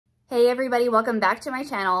Hey everybody, welcome back to my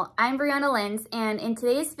channel. I'm Brianna Lentz, and in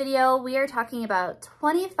today's video, we are talking about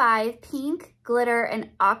 25 pink, glitter,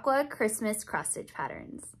 and aqua Christmas cross-stitch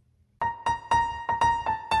patterns.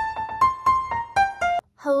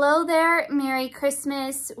 Hello there, Merry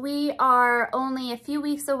Christmas. We are only a few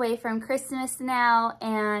weeks away from Christmas now,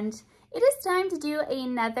 and it is time to do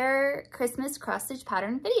another Christmas cross-stitch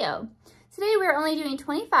pattern video. Today we're only doing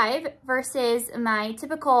 25 versus my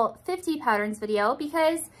typical 50 patterns video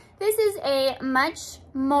because this is a much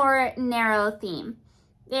more narrow theme.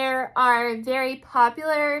 There are very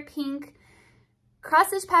popular pink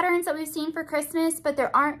cross-stitch patterns that we've seen for Christmas, but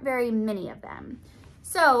there aren't very many of them.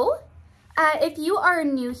 So if you are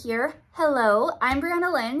new here, hello, I'm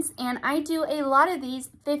Brianna Lentz, and I do a lot of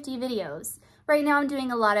these 50 videos. Right now I'm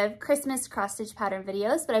doing a lot of Christmas cross-stitch pattern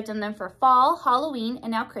videos, but I've done them for fall, Halloween,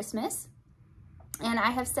 and now Christmas. And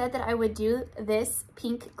I have said that I would do this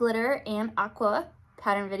pink glitter and aqua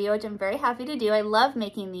pattern video, which I'm very happy to do. I love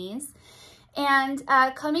making these. And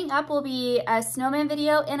coming up will be a snowman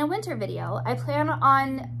video and a winter video. I plan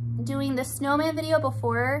on doing the snowman video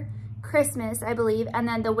before Christmas, I believe, and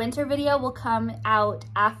then the winter video will come out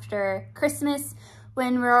after Christmas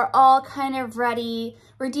when we're all kind of ready.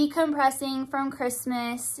 We're decompressing from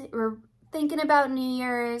Christmas, we're thinking about New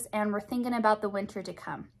Year's, and we're thinking about the winter to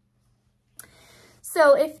come.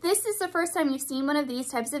 So if this is the first time you've seen one of these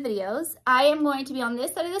types of videos, I am going to be on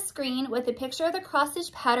this side of the screen with a picture of the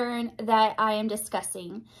cross-stitch pattern that I am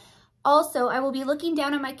discussing. Also, I will be looking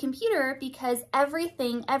down at my computer because every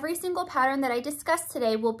single pattern that I discuss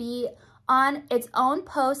today will be on its own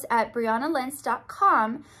post at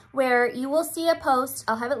briannalentz.com, where you will see a post,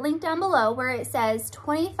 I'll have it linked down below, where it says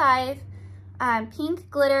 25 pink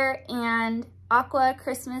glitter and aqua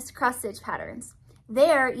Christmas cross-stitch patterns.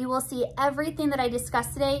 There, you will see everything that I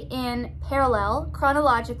discussed today in parallel,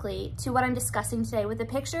 chronologically, to what I'm discussing today with a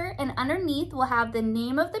picture, and underneath we'll have the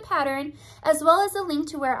name of the pattern, as well as a link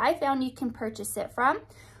to where I found you can purchase it from.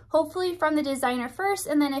 Hopefully from the designer first,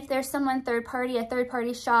 and then if there's someone a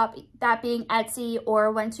third-party shop, that being Etsy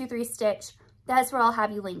or 123 Stitch, that's where I'll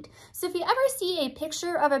have you linked. So if you ever see a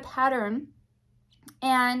picture of a pattern,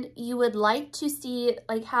 and you would like to see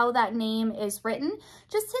like how that name is written,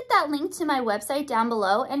 just hit that link to my website down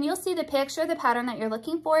below and you'll see the picture of the pattern that you're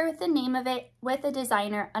looking for with the name of it with the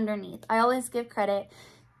designer underneath. I always give credit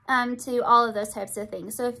to all of those types of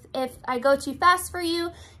things. So if I go too fast for you,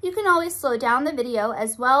 you can always slow down the video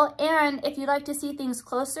as well. And if you'd like to see things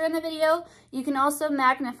closer in the video, you can also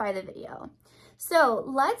magnify the video. So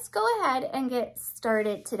let's go ahead and get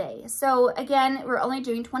started today. So again, we're only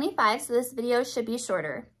doing 25, so this video should be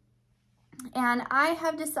shorter. And I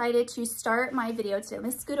have decided to start my video today. Let me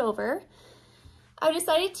scoot over. I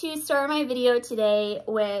decided to start my video today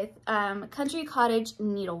with Country Cottage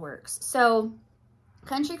Needleworks. So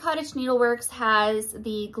Country Cottage Needleworks has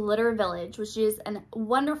the Glitter Village, which is a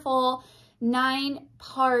wonderful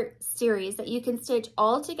 9-part series that you can stitch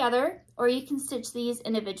all together, or you can stitch these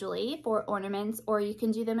individually for ornaments, or you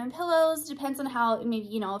can do them in pillows. Depends on how, maybe,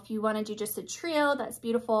 you know, if you want to do just a trio, that's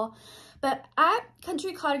beautiful. But at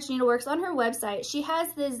Country Cottage Needleworks, on her website, she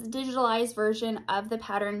has this digitalized version of the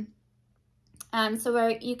pattern. So where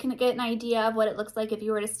you can get an idea of what it looks like if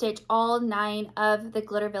you were to stitch all 9 of the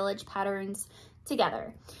Glitter Village patterns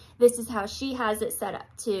together. This is how she has it set up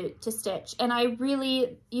to stitch. And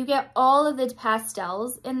you get all of the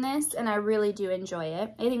pastels in this, and I really do enjoy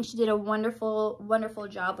it. I think she did a wonderful, wonderful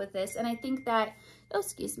job with this. And I think that, oh,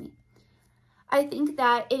 excuse me. I think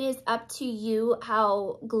that it is up to you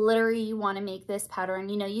how glittery you want to make this pattern.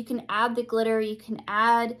 You know, you can add the glitter, you can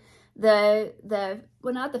add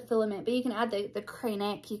well, not the filament, but you can add the cray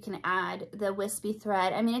neck, you can add the wispy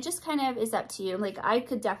thread. I mean, it just kind of is up to you. Like, I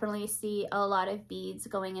could definitely see a lot of beads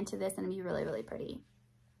going into this and it'd be really, really pretty.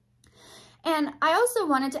 And I also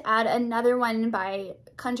wanted to add another one by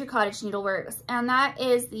Country Cottage Needleworks, and that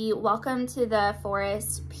is the Welcome to the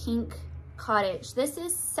Forest Pink Cottage. This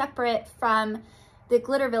is separate from the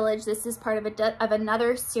Glitter Village. This is part of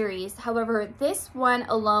another series. However, this one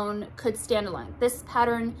alone could stand alone. This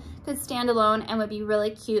pattern could stand alone and would be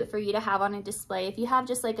really cute for you to have on a display. If you have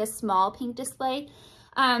just like a small pink display,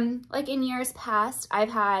 like in years past,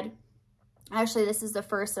 I've had, actually this is the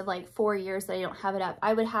first of like 4 years that I don't have it up.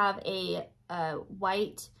 I would have a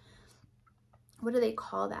white, what do they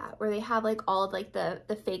call that? Where they have like all of like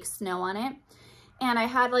the fake snow on it. And I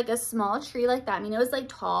had like a small tree like that. I mean, it was like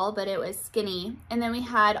tall, but it was skinny. And then we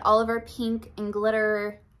had all of our pink and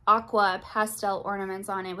glitter aqua pastel ornaments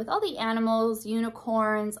on it with all the animals,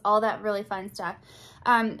 unicorns, all that really fun stuff.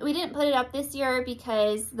 We didn't put it up this year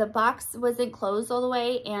because the box wasn't closed all the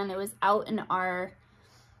way and it was out in our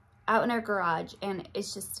out in our garage, and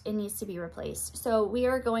it's just, it needs to be replaced. So we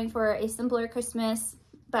are going for a simpler Christmas,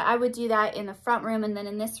 but I would do that in the front room, and then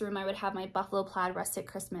in this room I would have my buffalo plaid rustic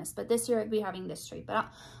Christmas. But this year I'd be having this tree. But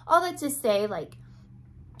all that to say, like,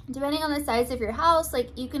 depending on the size of your house,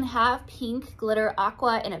 like, you can have pink glitter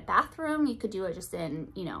aqua in a bathroom. You could do it just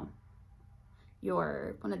in, you know,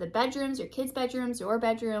 one of the bedrooms, your kids' bedrooms, your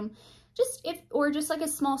bedroom, or just like a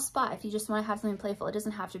small spot if you just want to have something playful. It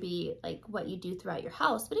doesn't have to be like what you do throughout your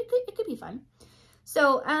house, but it could be fun.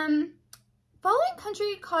 So following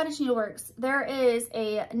Country Cottage Needleworks, there is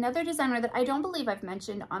another designer that I don't believe I've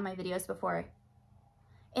mentioned on my videos before,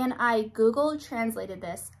 and I Google translated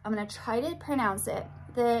this. I'm gonna try to pronounce it.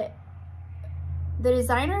 The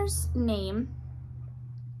designer's name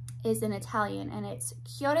is in Italian, and it's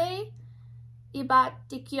Cuore e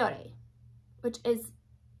Batticuore, which is,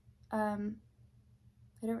 I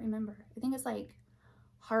don't remember. I think it's like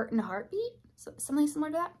heart and heartbeat, so something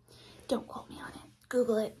similar to that. Don't quote me on it,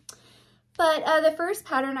 Google it. But the first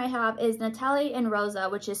pattern I have is Natale in Rosa,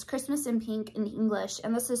 which is Christmas in pink in English,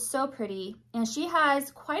 and this is so pretty. And she has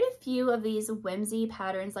quite a few of these whimsy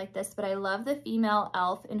patterns like this, but I love the female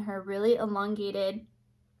elf in her really elongated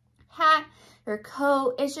hat, her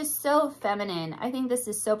coat. It's just so feminine. I think this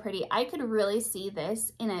is so pretty. I could really see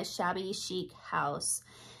this in a shabby chic house.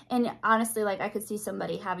 And honestly, like, I could see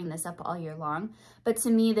somebody having this up all year long. But to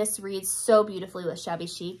me, this reads so beautifully with shabby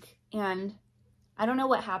chic. And I don't know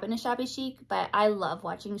what happened to shabby chic, but I love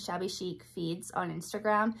watching shabby chic feeds on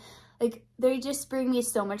Instagram. Like, they just bring me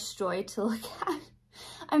so much joy to look at.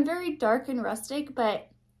 I'm very dark and rustic, but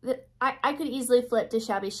I could easily flip to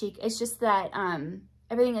shabby chic. It's just that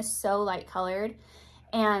everything is so light colored,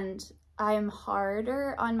 and I'm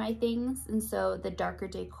harder on my things, and so the darker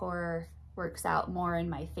decor works out more in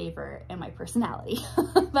my favor and my personality.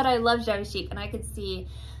 But I love shabby chic, and I could see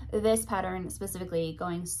this pattern specifically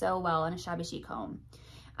going so well in a shabby chic home.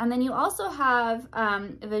 And then you also have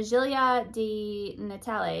Vigilia di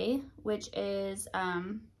Natale, which is,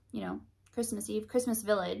 you know, Christmas Eve, Christmas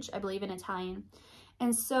Village, I believe, in Italian.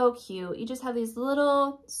 And so cute. You just have these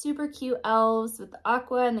little super cute elves with the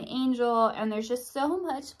Aqua and the angel, and there's just so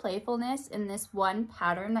much playfulness in this one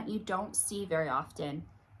pattern that you don't see very often.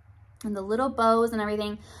 And the little bows and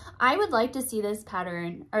everything. I would like to see this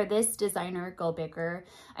pattern, or this designer, go bigger.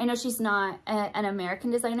 I know she's not an American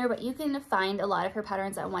designer, but you can find a lot of her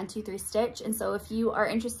patterns at 123 Stitch. And so if you are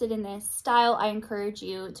interested in this style, I encourage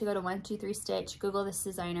you to go to 123 Stitch, Google this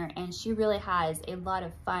designer, and she really has a lot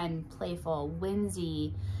of fun, playful,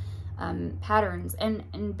 whimsy patterns,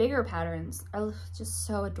 and bigger patterns are just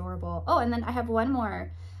so adorable. Oh, and then I have one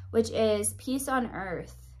more, which is Peace on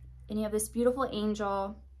Earth. And you have this beautiful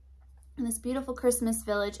angel and this beautiful Christmas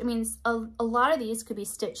village. I mean, a lot of these could be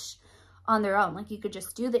stitched on their own. Like, you could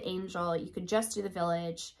just do the angel, you could just do the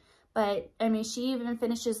village. But I mean, she even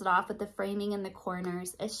finishes it off with the framing in the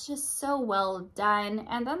corners. It's just so well done.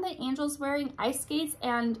 And then the angel's wearing ice skates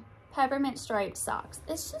and peppermint striped socks.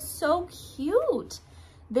 It's just so cute.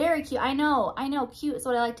 Very cute. I know, cute is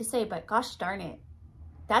what I like to say, but gosh darn it,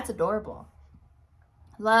 that's adorable.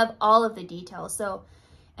 Love all of the details. So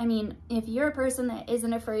I mean, if you're a person that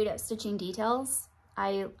isn't afraid of stitching details,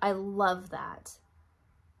 I love that.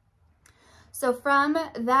 So from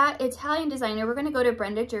that Italian designer, we're going to go to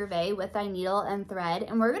Brenda Gervais with Thy Needle and Thread,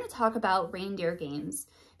 and we're going to talk about reindeer games,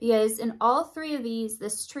 because in all three of these,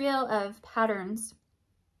 this trio of patterns,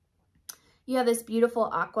 you have this beautiful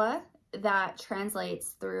aqua that translates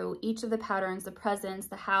through each of the patterns, the presents,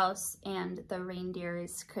 the house, and the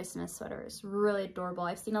reindeer's Christmas sweaters. Really adorable.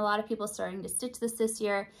 I've seen a lot of people starting to stitch this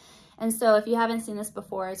year. And so if you haven't seen this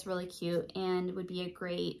before, it's really cute and would be a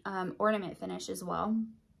great ornament finish as well.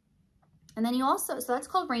 And then you also, so that's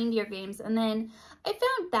called Reindeer Games. And then I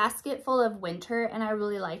found Basket Full of Winter, and I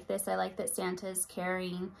really like this. I like that Santa's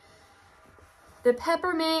carrying the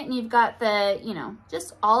peppermint, and you've got the, you know,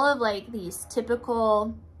 just all of like these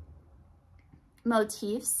typical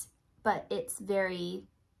motifs, but it's very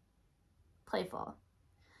playful.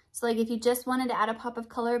 So like, if you just wanted to add a pop of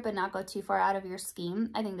color but not go too far out of your scheme,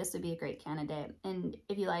 I think this would be a great candidate. And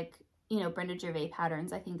if you like, you know, Brenda Gervais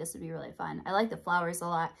patterns, I think this would be really fun. I like the flowers a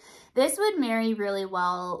lot. This would marry really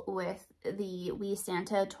well with the We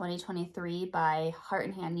Santa 2023 by Heart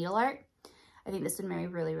and Hand Needle Art. I think this would marry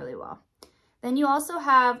really, really well. Then you also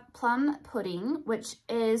have Plum Pudding, which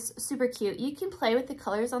is super cute. You can play with the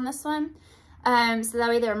colors on this one. So that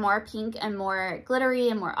way they're more pink and more glittery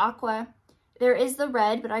and more aqua. There is the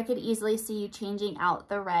red, but I could easily see you changing out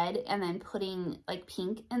the red and then putting like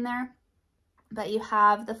pink in there. But you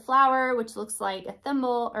have the flower, which looks like a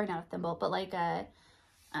thimble, or not a thimble, but like a,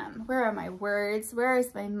 where are my words? Where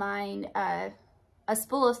is my mind? a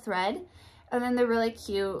spool of thread, and then the really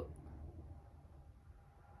cute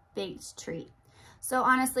baked treat. So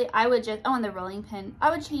honestly, I would just, oh, and the rolling pin,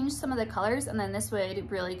 I would change some of the colors, and then this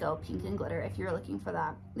would really go pink and glitter if you're looking for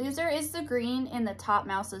that. There is the green in the top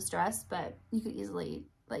mouse's dress, but you could easily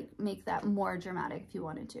like make that more dramatic if you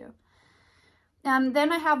wanted to.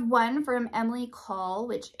 Then I have one from Emily Call,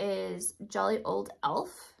 which is Jolly Old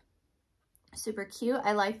Elf. Super cute.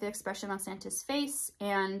 I like the expression on Santa's face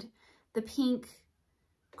and the pink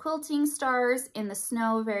quilting stars in the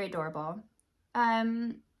snow, very adorable.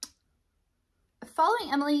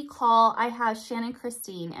 Following Emily Call, I have Shannon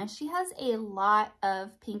Christine, and she has a lot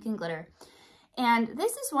of pink and glitter. And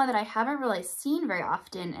this is one that I haven't really seen very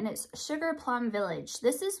often, and it's Sugar Plum Village.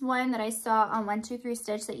 This is one that I saw on 123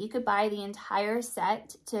 Stitch that you could buy the entire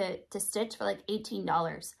set to stitch for like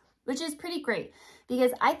 $18, which is pretty great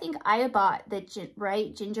because I think I bought the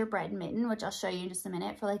Bright Gingerbread Mitten, which I'll show you in just a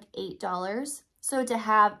minute, for like $8. So to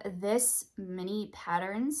have this many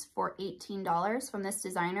patterns for $18 from this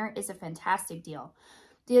designer is a fantastic deal,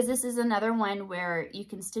 because this is another one where you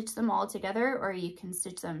can stitch them all together or you can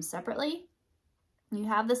stitch them separately. You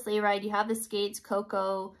have the sleigh ride, you have the skates,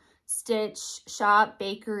 cocoa, stitch, shop,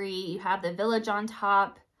 bakery, you have the village on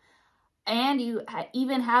top, and you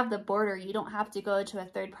even have the border. You don't have to go to a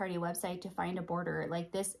third-party website to find a border.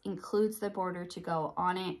 Like, this includes the border to go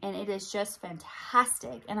on it, and it is just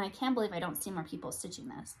fantastic. And I can't believe I don't see more people stitching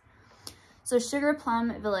this. So Sugar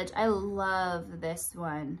Plum Village, I love this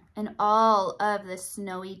one. And all of the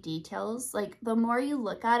snowy details, like the more you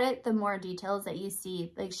look at it, the more details that you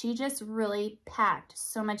see. Like, she just really packed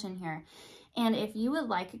so much in here. And if you would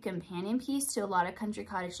like a companion piece to a lot of Country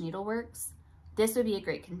Cottage Needleworks, this would be a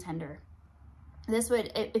great contender. This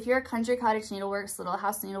would, if you're a Country Cottage Needleworks, Little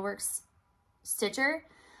House Needleworks stitcher,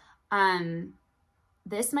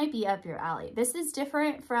 this might be up your alley. This is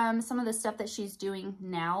different from some of the stuff that she's doing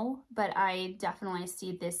now, but I definitely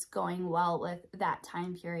see this going well with that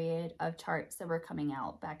time period of charts that were coming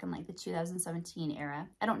out back in like the 2017 era.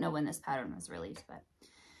 I don't know when this pattern was released, but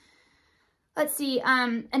let's see.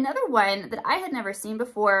 Another one that I had never seen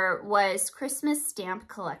before was Christmas Stamp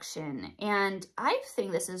Collection, and I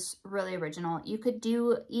think this is really original. You could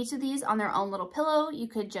do each of these on their own little pillow. You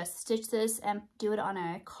could just stitch this and do it on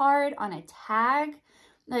a card, on a tag.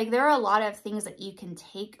 Like, there are a lot of things that you can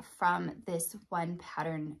take from this one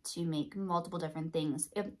pattern to make multiple different things.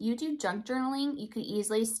 If you do junk journaling, you could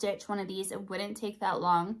easily stitch one of these. It wouldn't take that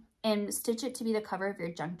long, and stitch it to be the cover of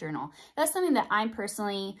your junk journal. That's something that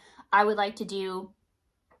I would like to do.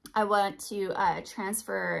 I want to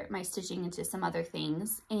transfer my stitching into some other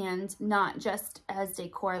things, and not just as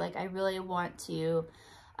decor. Like, I really want to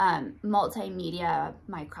multimedia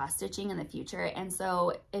my cross stitching in the future. And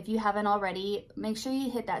so if you haven't already, make sure you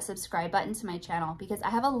hit that subscribe button to my channel, because I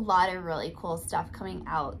have a lot of really cool stuff coming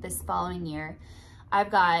out this following year.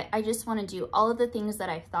 I just want to do all of the things that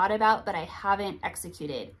I've thought about, but I haven't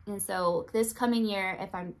executed. And so this coming year,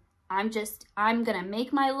 if I'm going to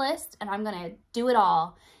make my list and I'm going to do it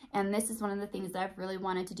all. And this is one of the things that I've really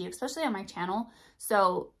wanted to do, especially on my channel.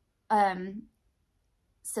 So,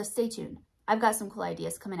 so stay tuned. I've got some cool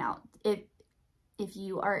ideas coming out if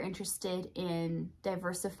you are interested in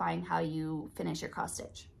diversifying how you finish your cross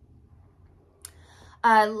stitch.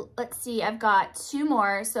 Let's see, I've got two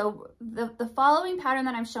more. So the following pattern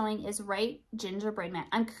that I'm showing is Bright Gingerbread Man.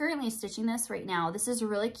 I'm currently stitching this right now. This is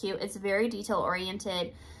really cute. It's very detail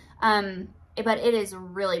oriented, but it is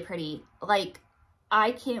really pretty. Like,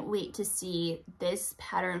 I can't wait to see this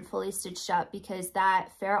pattern fully stitched up, because that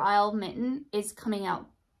Fair Isle mitten is coming out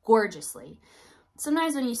gorgeously.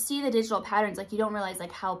 Sometimes when you see the digital patterns, like, you don't realize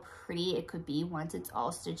like how pretty it could be once it's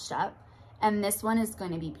all stitched up. And this one is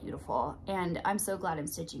going to be beautiful, and I'm so glad I'm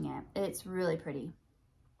stitching it. It's really pretty.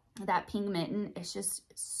 That pink mitten is just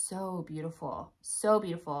so beautiful, so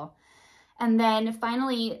beautiful. And then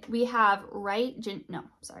finally we have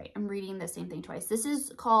I'm reading the same thing twice. This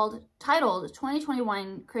is titled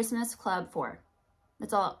 2021 Christmas Club 4.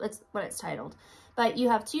 That's what it's titled. But you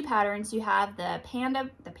have two patterns. You have the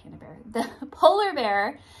polar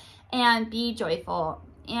bear, and Be Joyful.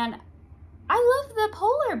 And I love the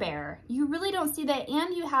polar bear. You really don't see that.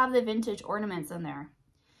 And you have the vintage ornaments in there.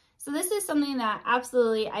 So this is something that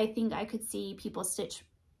absolutely I think I could see people stitch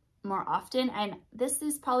more often. And this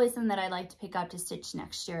is probably something that I'd like to pick up to stitch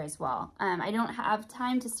next year as well. I don't have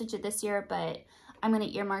time to stitch it this year, but I'm going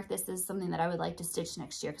to earmark this as something that I would like to stitch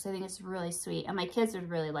next year, because I think it's really sweet. And my kids would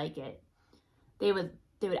really like it. They would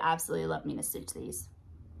absolutely love me to stitch these.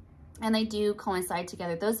 And they do coincide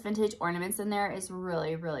together. Those vintage ornaments in there is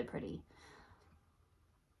really, really pretty.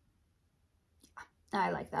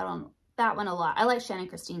 I like that one a lot. I like Shannon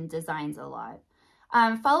Christine designs a lot.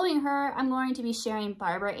 Following her, I'm going to be sharing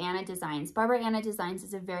Brianna Designs. Brianna Designs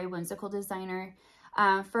is a very whimsical designer.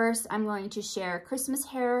 First, I'm going to share Christmas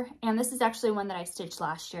hair, and this is actually one that I stitched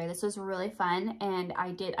last year. This was really fun, and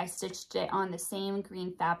I stitched it on the same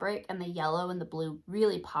green fabric, and the yellow and the blue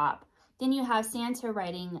really pop. Then you have Santa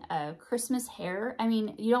riding a Christmas hare. I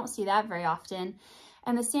mean, you don't see that very often.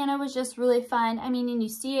 And the Santa was just really fun. I mean, and you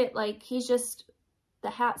see it like he's just,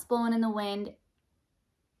 the hat's blowing in the wind.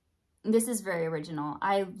 This is very original.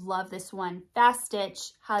 I love this one. Fast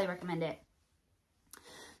stitch, highly recommend it.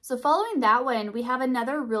 So following that one, we have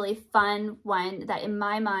another really fun one that in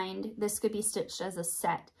my mind, this could be stitched as a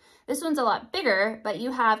set. This one's a lot bigger, but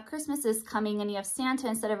you have Christmas is coming and you have Santa,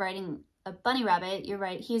 instead of riding a bunny rabbit,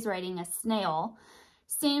 he's riding a snail.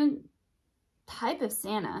 Same type of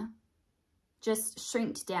Santa, just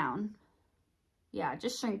shrinked down. Yeah,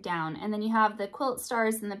 just shrink down. And then you have the quilt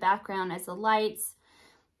stars in the background as the lights.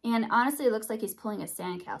 And honestly, it looks like he's pulling a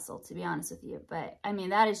sandcastle, to be honest with you. But I mean,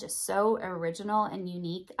 that is just so original and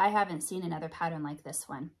unique. I haven't seen another pattern like this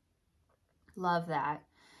one. Love that.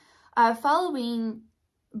 Following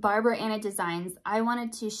Brianna Designs, I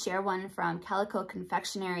wanted to share one from Calico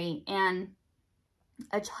Confectionery, and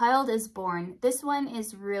A Child is Born. This one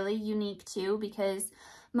is really unique too, because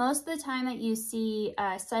most of the time that you see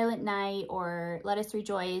Silent Night or Let Us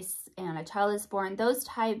Rejoice and A Child is Born, those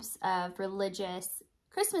types of religious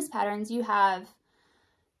Christmas patterns, you have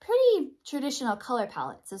pretty traditional color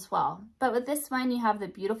palettes as well. But with this one, you have the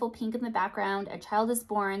beautiful pink in the background, A Child is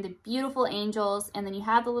Born, the beautiful angels, and then you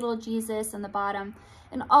have the little Jesus in the bottom,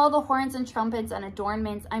 and all the horns and trumpets and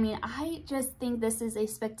adornments. I mean, I just think this is a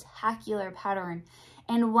spectacular pattern,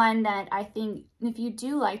 and one that I think if you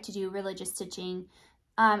do like to do religious stitching,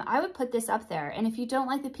 I would put this up there. And if you don't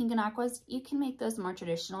like the pink and aquas, you can make those more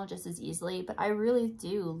traditional just as easily. But I really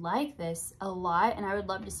do like this a lot, and I would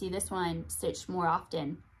love to see this one stitched more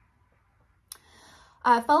often.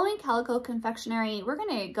 Following Calico Confectionery, we're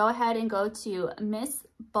going to go ahead and go to Miss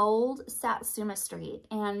Bold Satsuma Street,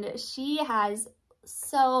 and she has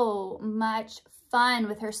so much fun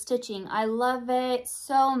with her stitching. I love it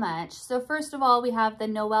so much. So first of all, we have the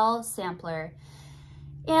Noel sampler,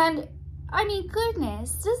 and I mean,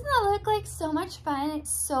 goodness, doesn't that look like so much fun? It's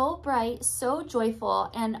so bright, so joyful,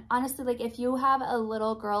 and honestly, like if you have a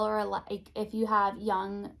little girl or like if you have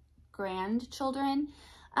young grandchildren,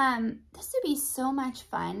 this would be so much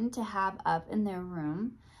fun to have up in their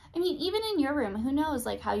room. I mean, even in your room, who knows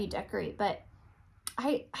like how you decorate, but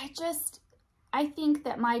I think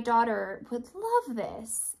that my daughter would love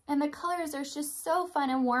this, and the colors are just so fun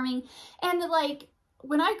and warming. And like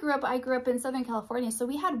when I grew up in Southern California, so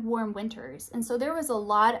we had warm winters, and so there was a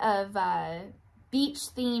lot of beach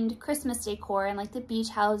themed Christmas decor, and like the beach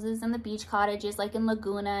houses and the beach cottages like in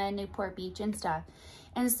Laguna and Newport Beach and stuff.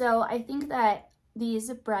 And so I think that these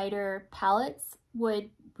brighter palettes would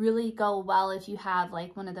really go well if you have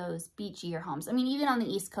like one of those beachier homes. I mean, even on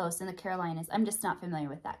the East Coast in the Carolinas, I'm just not familiar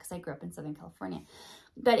with that because I grew up in Southern California.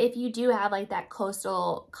 But if you do have like that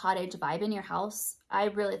coastal cottage vibe in your house, I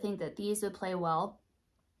really think that these would play well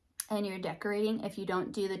in your decorating if you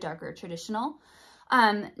don't do the darker traditional.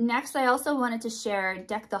 Next, I also wanted to share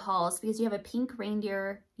Deck the Halls, because you have a pink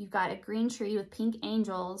reindeer, you've got a green tree with pink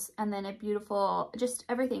angels, and then a beautiful, just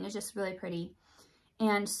everything is just really pretty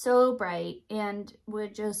and so bright, and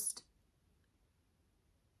would just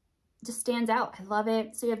stands out. I love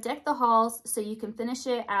it. So you have Deck the Halls, so you can finish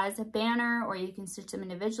it as a banner or you can stitch them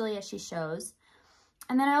individually as she shows.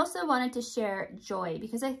 And then I also wanted to share Joy,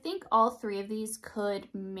 because I think all three of these could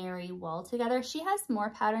marry well together. She has more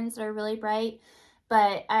patterns that are really bright,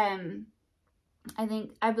 but I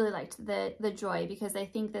think I really liked the Joy, because I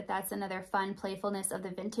think that that's another fun playfulness of the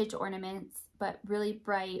vintage ornaments, but really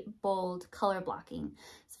bright, bold color blocking.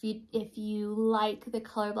 So if you like the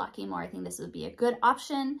color blocking more, I think this would be a good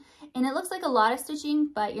option. And it looks like a lot of stitching,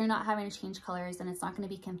 but you're not having to change colors, and it's not going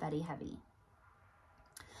to be confetti heavy.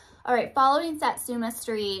 All right, following Satsuma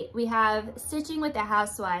Street, we have Stitching with the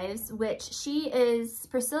Housewives, which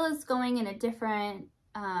Priscilla's going in a different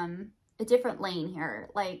lane here.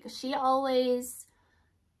 Like, she always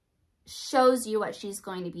shows you what she's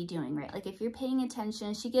going to be doing, right? Like, if you're paying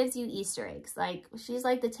attention, she gives you Easter eggs. Like, she's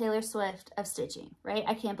like the Taylor Swift of stitching, right?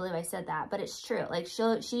 I can't believe I said that, but it's true. Like,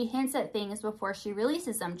 she hints at things before she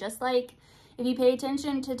releases them, just like if you pay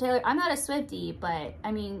attention to Taylor. I'm not a Swiftie, but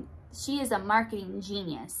I mean, she is a marketing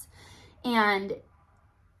genius. And,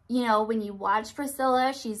 you know, when you watch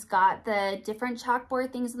Priscilla, she's got the different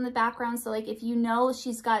chalkboard things in the background. So, like, if you know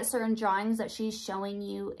she's got certain drawings that she's showing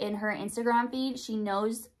you in her Instagram feed, she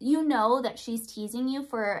knows, you know, that she's teasing you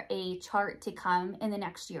for a chart to come in the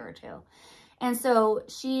next year or two. And so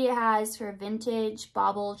she has her vintage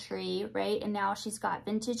bauble tree, right? And now she's got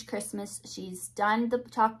vintage Christmas. She's done the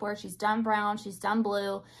chalkboard. She's done brown. She's done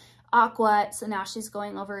blue, aqua. So now she's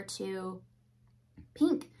going over to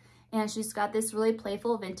pink. And she's got this really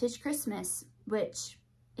playful vintage Christmas, which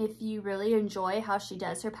if you really enjoy how she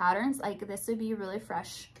does her patterns, like this would be really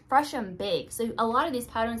fresh and big. So a lot of these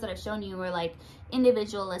patterns that I've shown you were like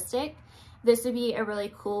individualistic. This would be a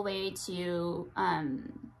really cool way to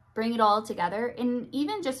bring it all together. And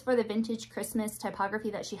even just for the vintage Christmas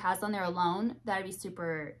typography that she has on there alone, that'd be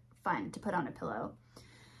super fun to put on a pillow.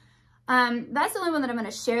 That's the only one that I'm going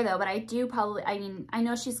to share though, but I do probably, I mean, I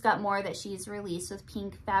know she's got more that she's released with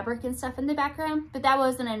pink fabric and stuff in the background, but that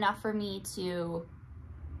wasn't enough for me to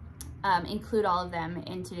include all of them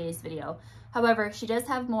in today's video. However, she does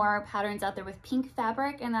have more patterns out there with pink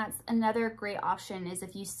fabric, and that's another great option is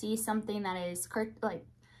if you see something that is like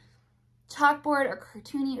chalkboard or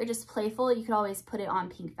cartoony or just playful, you could always put it on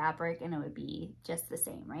pink fabric and it would be just the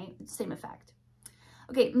same, right? Same effect.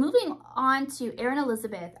 Okay, moving on to Erin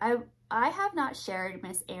Elizabeth. I have not shared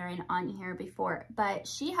Miss Erin on here before, but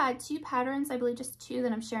she had 2 patterns, I believe just 2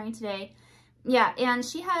 that I'm sharing today. Yeah, and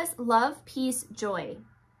she has Love, Peace, Joy.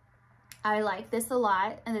 I like this a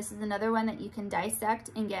lot, and this is another one that you can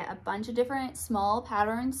dissect and get a bunch of different small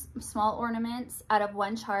patterns, small ornaments out of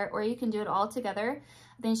one chart, or you can do it all together.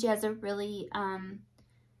 I think she has a really,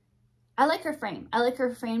 I like her frame. I like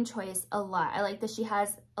her frame choice a lot. I like that she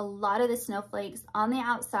has a lot of the snowflakes on the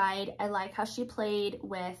outside. I like how she played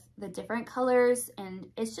with the different colors, and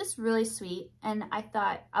it's just really sweet. And I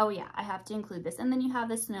thought, oh yeah, I have to include this. And then you have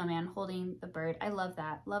the snowman holding the bird. I love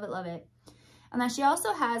that. Love it, love it. And then she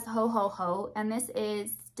also has Ho Ho Ho, and this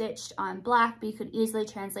is stitched on black, but you could easily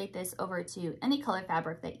translate this over to any color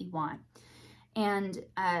fabric that you want. And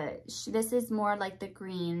this is more like the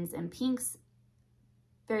greens and pinks.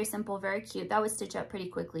 Very simple, very cute. That would stitch up pretty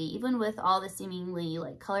quickly, even with all the seemingly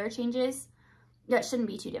like color changes. That shouldn't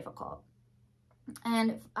be too difficult.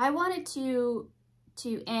 And I wanted to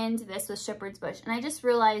end this with Shepherd's Bush, and I just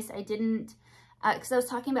realized I didn't, because I was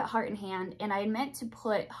talking about heart and hand, and I meant to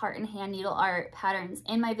put heart and hand needle art patterns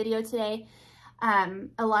in my video today.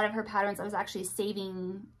 A lot of her patterns I was actually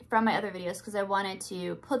saving from my other videos because I wanted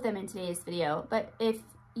to put them in today's video. But if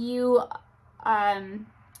you,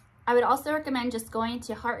 I would also recommend just going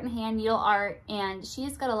to Heart and Hand Needle Art, and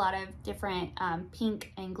she's got a lot of different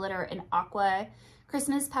pink and glitter and aqua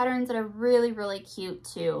Christmas patterns that are really, really cute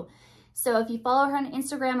too. So if you follow her on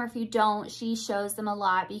Instagram, or if you don't, she shows them a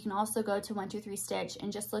lot, but you can also go to 123 Stitch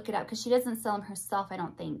and just look it up, because she doesn't sell them herself, I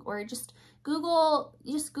don't think, or just Google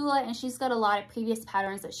it, and she's got a lot of previous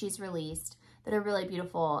patterns that she's released that are really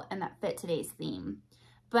beautiful and that fit today's theme.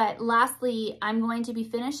 But lastly, I'm going to be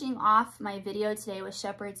finishing off my video today with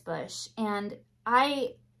Shepherd's Bush, and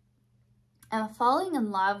I am falling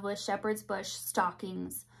in love with Shepherd's Bush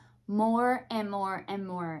stockings more and more and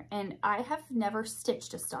more, and I have never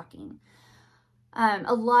stitched a stocking.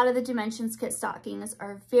 A lot of the Dimensions Kit stockings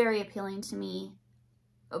are very appealing to me,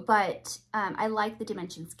 but I like the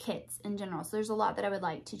Dimensions kits in general, so there's a lot that I would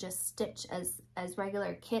like to just stitch as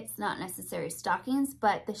regular kits, not necessary stockings.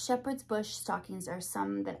 But the Shepherd's Bush stockings are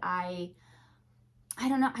some that I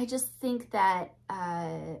don't know, I just think that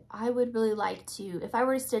I would really like to, if I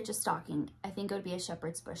were to stitch a stocking, I think it would be a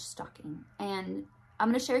Shepherd's Bush stocking. And I'm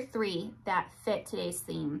going to share 3 that fit today's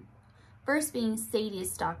theme. First being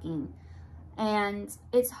Sadie's stocking. And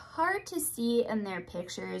it's hard to see in their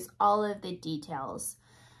pictures all of the details.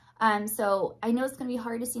 So I know it's going to be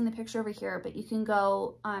hard to see in the picture over here, but you can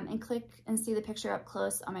go and click and see the picture up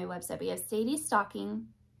close on my website. But you have Sadie's stocking.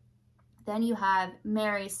 Then you have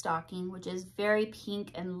Mary's stocking, which is very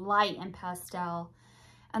pink and light and pastel.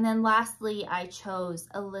 And then lastly, I chose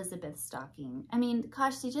Elizabeth's stocking. I mean,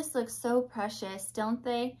 gosh, they just look so precious, don't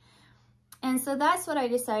they? And so that's what I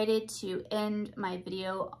decided to end my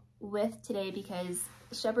video with today, because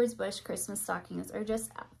Shepherd's Bush Christmas stockings are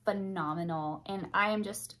just phenomenal. And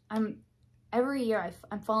every year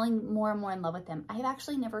I'm falling more and more in love with them. I have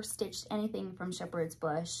actually never stitched anything from Shepherd's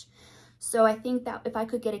Bush. So I think that if I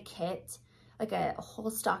could get a kit, like a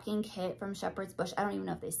whole stocking kit from Shepherd's Bush, I don't even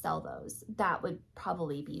know if they sell those, that would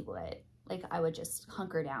probably be what, like, I would just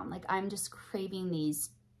hunker down. Like, I'm just craving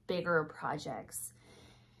these bigger projects.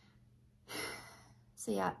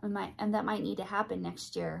 So yeah, and that might need to happen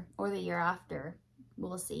next year or the year after.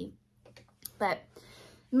 We'll see. But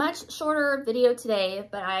much shorter video today,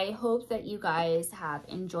 but I hope that you guys have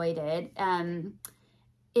enjoyed it.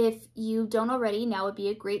 If you don't already, now would be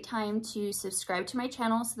a great time to subscribe to my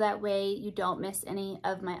channel, so that way you don't miss any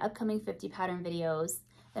of my upcoming 50 pattern videos.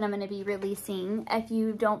 that I'm going to be releasing. If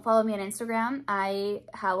you don't follow me on Instagram, I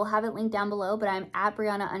will have it linked down below, but I'm at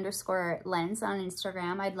Brianna_Lentz on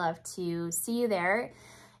Instagram. I'd love to see you there.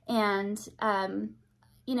 And,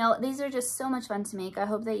 you know, these are just so much fun to make. I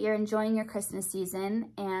hope that you're enjoying your Christmas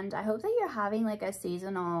season, and I hope that you're having like a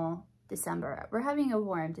seasonal December. We're having a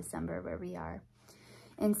warm December where we are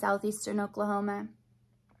in southeastern Oklahoma.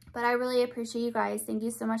 But I really appreciate you guys. Thank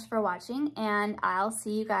you so much for watching, and I'll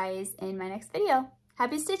see you guys in my next video.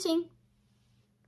 Happy stitching!